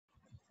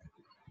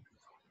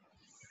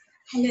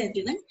Hello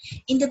everyone.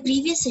 In the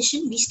previous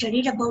session, we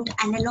studied about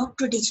analog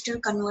to digital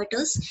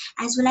converters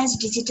as well as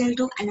digital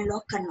to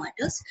analog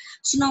converters.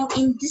 So now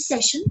in this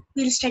session,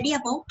 we'll study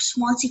about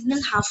small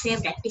signal half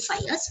wave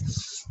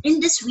rectifiers. In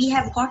this, we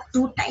have got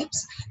two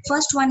types.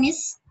 First one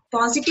is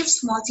positive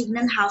small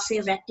signal half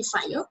wave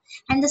rectifier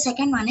and the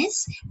second one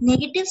is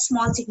negative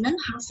small signal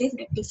half wave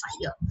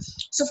rectifier.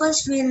 So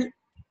first we'll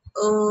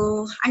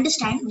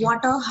understand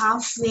what a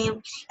half wave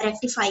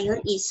rectifier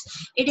is.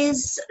 It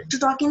is, to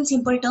talk in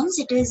simple terms,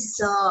 it is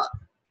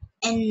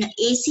an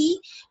AC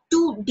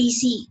to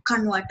DC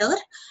converter.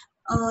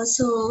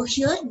 So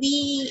here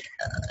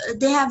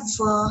they have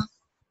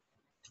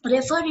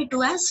referred it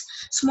to as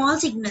small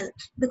signal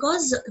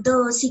because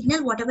the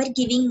signal whatever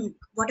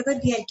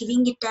we are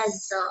giving it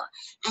as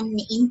an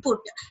input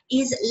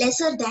is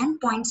lesser than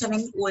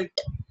 0.7 volt.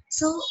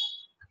 So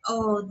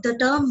the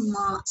term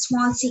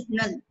small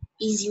signal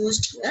is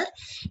used here,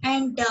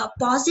 and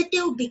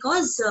positive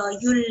because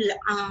you'll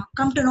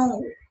come to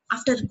know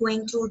after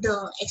going through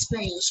the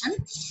explanation.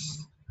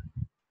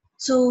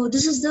 So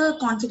this is the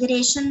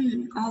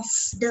configuration of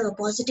the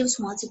positive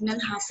small signal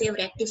half wave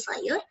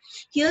rectifier.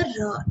 Here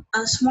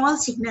a small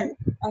signal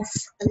of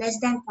less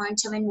than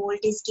 0.7 volt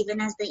is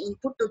given as the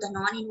input to the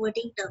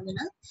non-inverting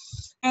terminal,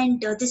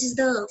 and this is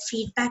the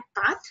feedback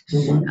path.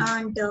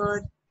 And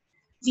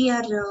we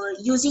are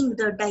using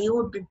the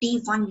diode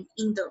D1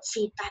 in the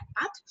feedback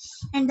path,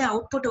 and the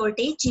output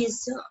voltage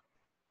is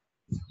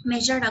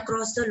measured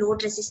across the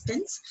load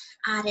resistance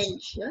RL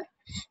here.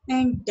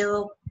 And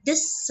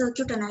this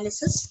circuit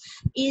analysis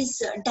is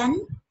done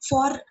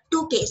for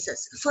two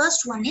cases.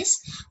 First one is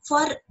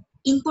for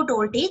input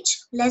voltage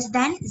less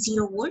than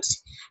 0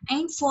 volts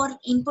and for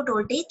input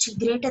voltage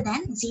greater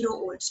than 0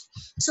 volts.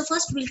 So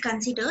first we'll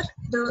consider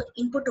the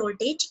input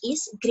voltage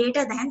is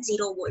greater than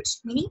 0 volts,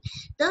 meaning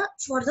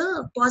for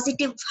the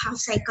positive half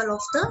cycle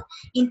of the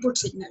input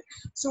signal.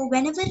 So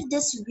whenever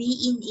this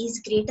Vin is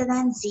greater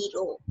than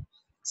 0,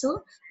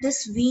 so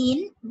this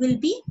Vin will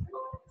be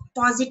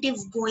positive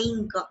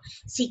going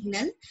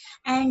signal,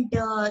 and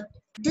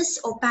this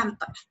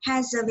op-amp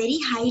has a very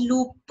high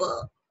loop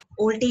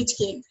voltage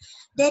gain.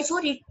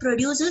 Therefore, it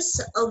produces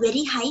a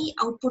very high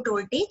output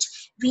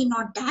voltage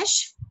V0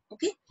 dash.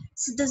 Okay,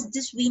 so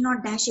this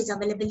V0 dash is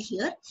available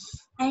here,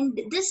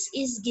 and this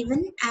is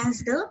given as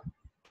the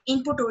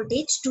input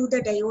voltage to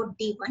the diode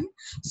D1.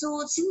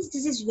 So since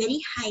this is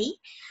very high,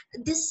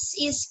 this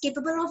is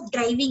capable of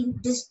driving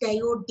this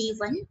diode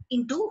D1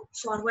 into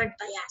forward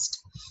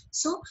biased.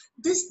 So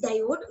this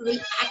diode will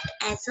act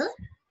as a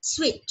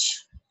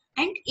switch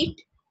and it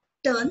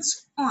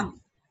turns on.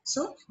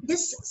 So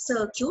this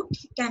circuit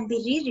can be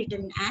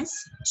rewritten as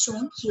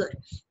shown here,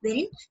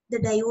 wherein the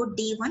diode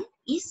D1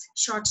 is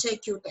short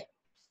circuited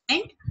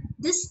and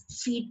this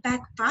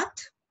feedback path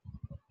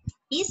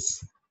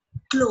is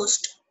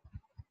closed.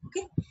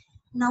 Okay,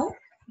 now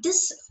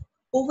this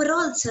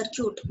overall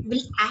circuit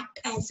will act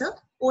as a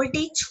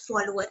voltage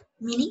follower,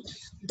 meaning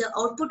the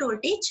output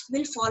voltage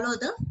will follow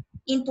the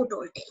input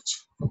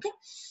voltage. Okay,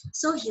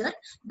 so here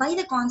by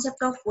the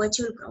concept of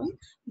virtual ground,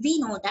 we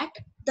know that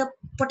the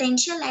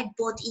potential at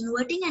both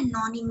inverting and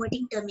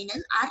non-inverting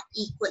terminal are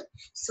equal.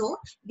 So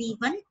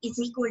V1 is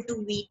equal to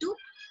V2,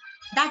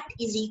 that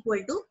is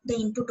equal to the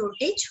input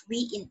voltage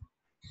Vin.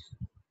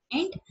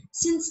 And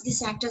since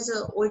this acts as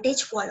a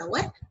voltage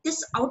follower,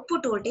 this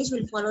output voltage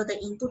will follow the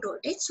input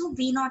voltage. So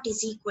V0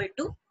 is equal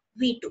to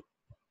V2.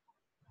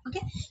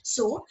 Okay,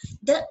 so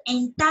the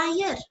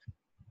entire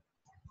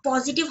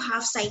positive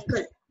half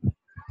cycle,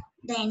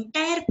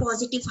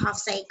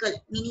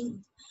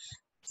 meaning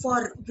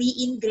for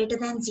Vin greater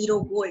than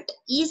 0 volt,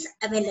 is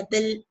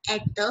available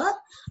at the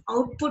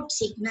output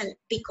signal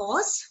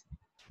because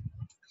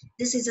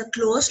this is a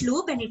closed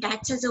loop and it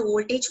acts as a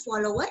voltage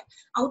follower.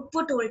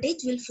 Output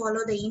voltage will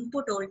follow the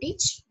input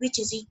voltage, which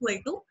is equal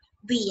to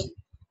Vin.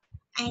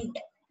 And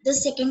the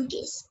second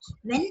case,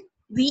 when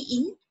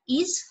Vin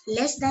is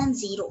less than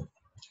 0,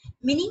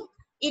 meaning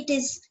it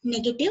is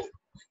negative.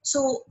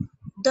 So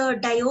the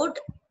diode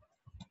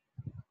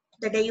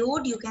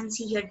you can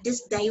see here,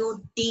 this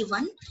diode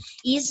D1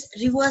 is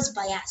reverse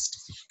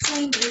biased. So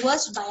in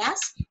reverse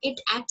bias, it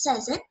acts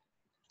as an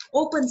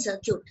open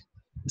circuit.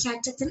 It's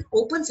an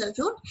open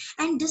circuit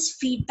and this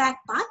feedback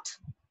path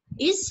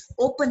is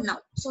open now.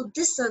 So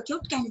this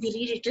circuit can be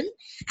rewritten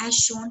as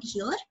shown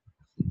here.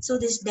 So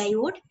this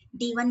diode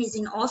D1 is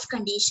in off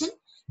condition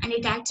and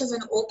it acts as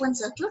an open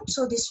circuit.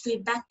 So this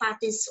feedback path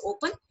is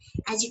open,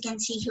 as you can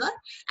see here,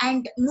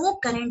 and no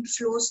current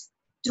flows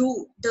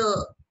through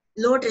the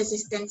load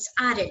resistance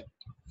RL.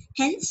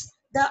 Hence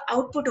the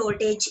output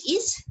voltage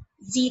is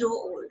 0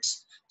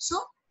 volts. So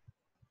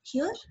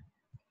here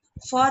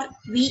for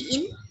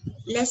Vin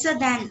lesser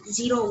than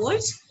 0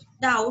 volts,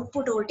 the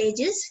output voltage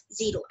is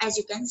 0, as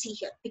you can see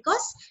here,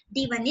 because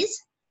D1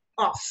 is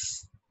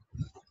off.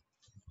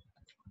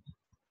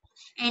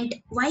 And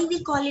why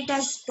we call it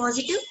as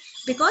positive?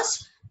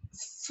 Because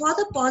for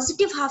the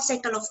positive half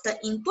cycle of the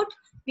input,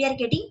 we are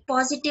getting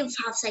positive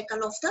half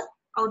cycle of the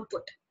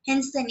output,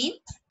 hence the name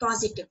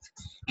positive.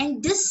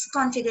 And this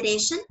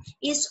configuration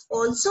is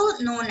also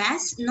known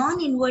as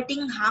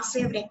non-inverting half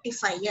wave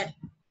rectifier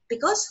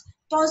because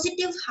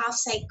positive half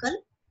cycle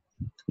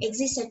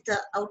exists at the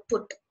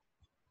output.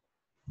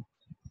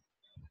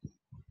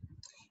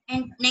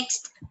 And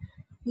next,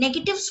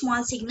 negative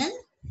small signal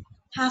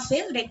half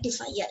wave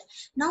rectifier.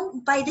 Now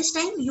by this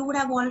time you would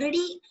have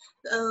already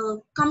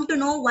come to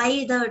know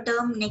why the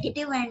term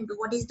negative and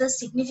what is the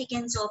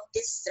significance of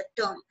this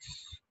term.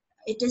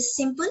 It is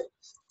simple.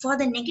 For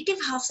the negative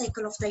half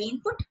cycle of the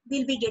input,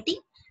 we'll be getting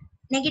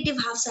negative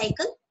half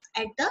cycle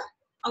at the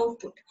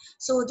output.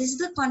 So this is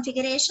the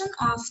configuration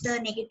of the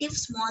negative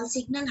small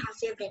signal half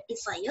wave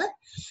rectifier.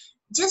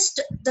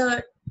 Just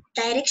the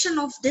direction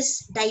of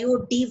this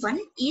diode D1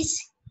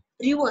 is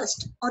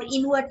reversed or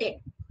inverted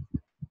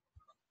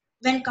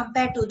when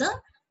compared to the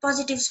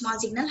positive small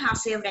signal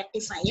half wave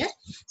rectifier.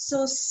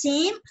 So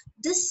same,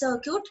 this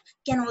circuit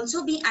can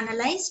also be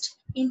analyzed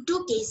in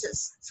two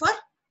cases, for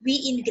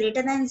V in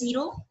greater than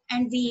 0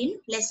 and V in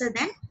lesser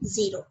than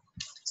 0.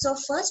 So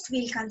first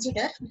we'll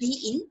consider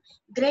V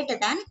in greater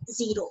than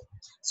 0.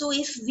 So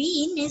if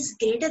V in is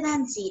greater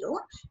than 0,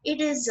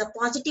 it is a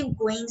positive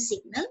going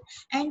signal,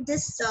 and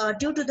this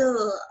due to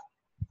the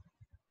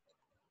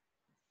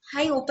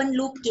high open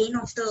loop gain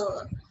of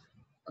the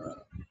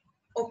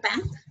op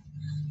amp,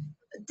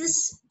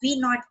 this V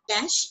naught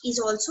dash is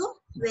also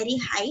very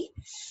high,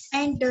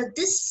 and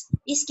this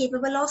is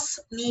capable of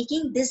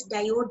making this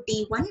diode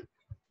D1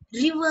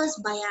 reverse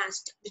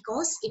biased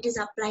because it is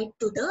applied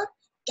to the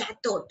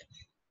cathode.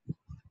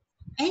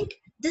 And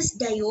this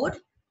diode,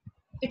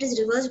 it is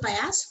reverse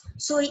bias,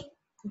 so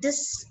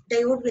this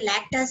diode will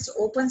act as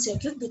open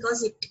circuit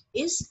because it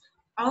is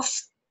off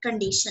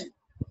condition.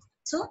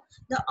 So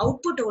the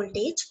output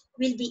voltage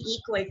will be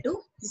equal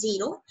to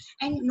 0,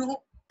 and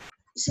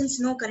since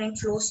no current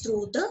flows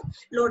through the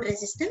load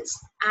resistance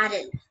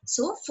RL.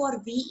 So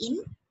for V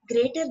in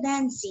greater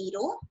than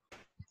 0,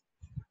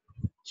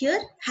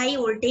 here high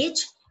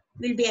voltage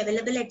will be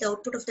available at the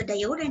output of the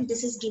diode, and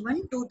this is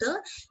given to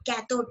the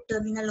cathode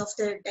terminal of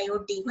the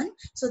diode D1.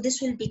 So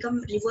this will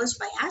become reverse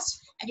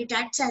biased and it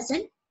acts as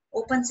an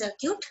open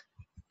circuit.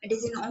 It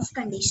is in off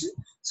condition.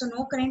 So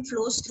no current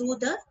flows through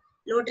the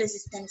load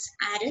resistance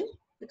RL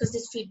because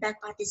this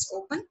feedback path is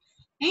open,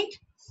 and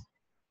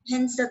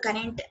hence the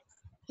current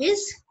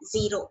is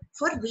 0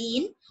 for V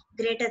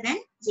in greater than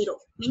 0,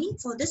 meaning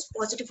for this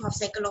positive half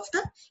cycle of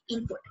the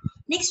input.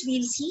 Next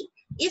we'll see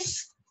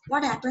if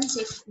what happens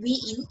if V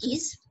in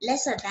is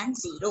lesser than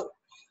 0.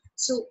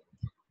 So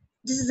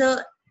this is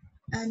the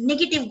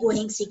negative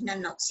going signal.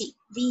 Now see,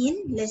 V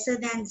in lesser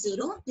than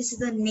 0, this is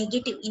the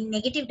negative, in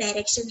negative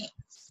direction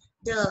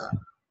the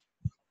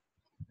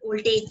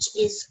voltage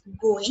is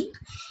going,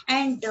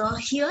 and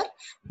here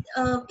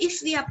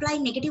if we apply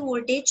negative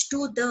voltage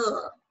to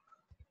the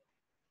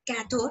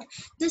cathode,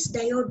 this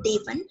diode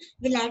D1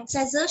 will act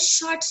as a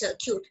short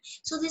circuit.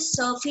 So this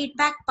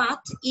feedback path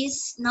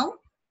is now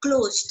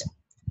closed,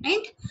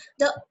 and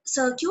the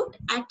circuit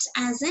acts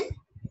as an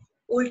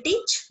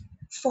voltage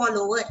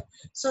follower.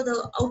 So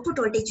the output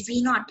voltage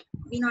V0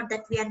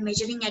 that we are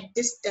measuring at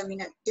this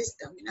terminal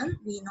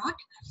V0,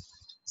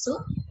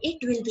 so it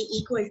will be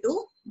equal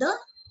to the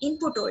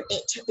input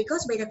voltage,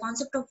 because by the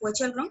concept of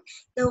virtual ground,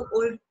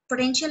 the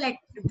potential at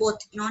both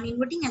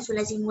non-inverting as well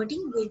as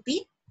inverting will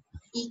be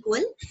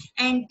equal,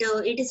 and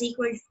it is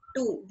equal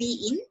to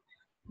V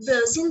in.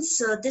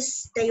 Since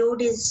this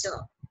diode is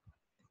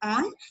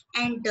on,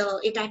 and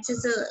it acts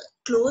as a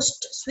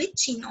closed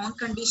switch in on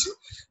condition,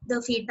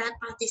 the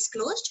feedback path is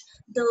closed,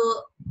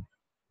 the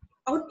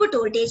output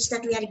voltage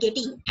that we are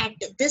getting at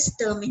this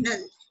terminal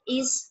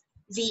is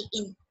V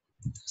in.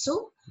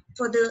 So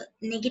for the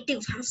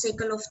negative half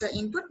cycle of the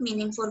input,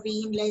 meaning for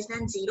V in less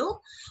than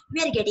 0,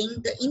 we are getting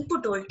the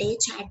input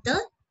voltage at the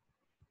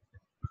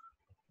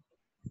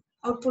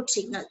output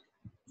signal,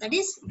 that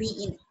is V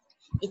in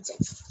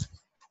itself.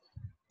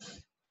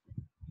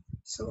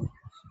 So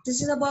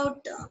this is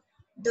about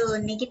the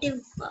negative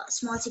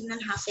small signal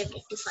half wave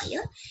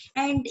rectifier,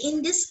 and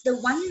in this the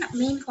one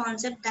main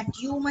concept that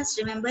you must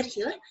remember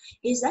here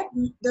is that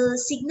the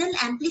signal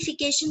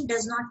amplification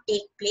does not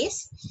take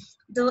place.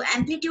 The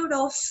amplitude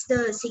of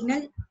the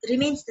signal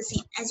remains the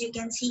same. As you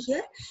can see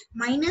here,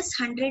 minus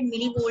 100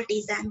 millivolt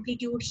is the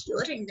amplitude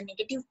here in the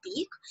negative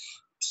peak.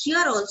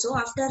 Here also,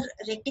 after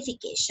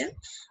rectification,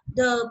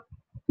 the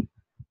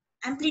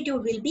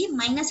amplitude will be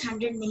minus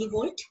 100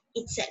 millivolt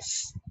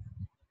itself.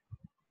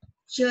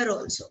 Here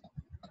also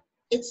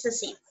it's the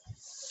same.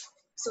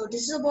 So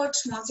this is about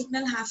small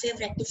signal half wave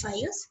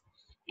rectifiers,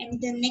 and in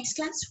the next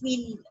class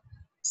we'll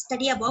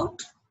study about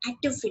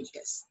active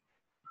filters.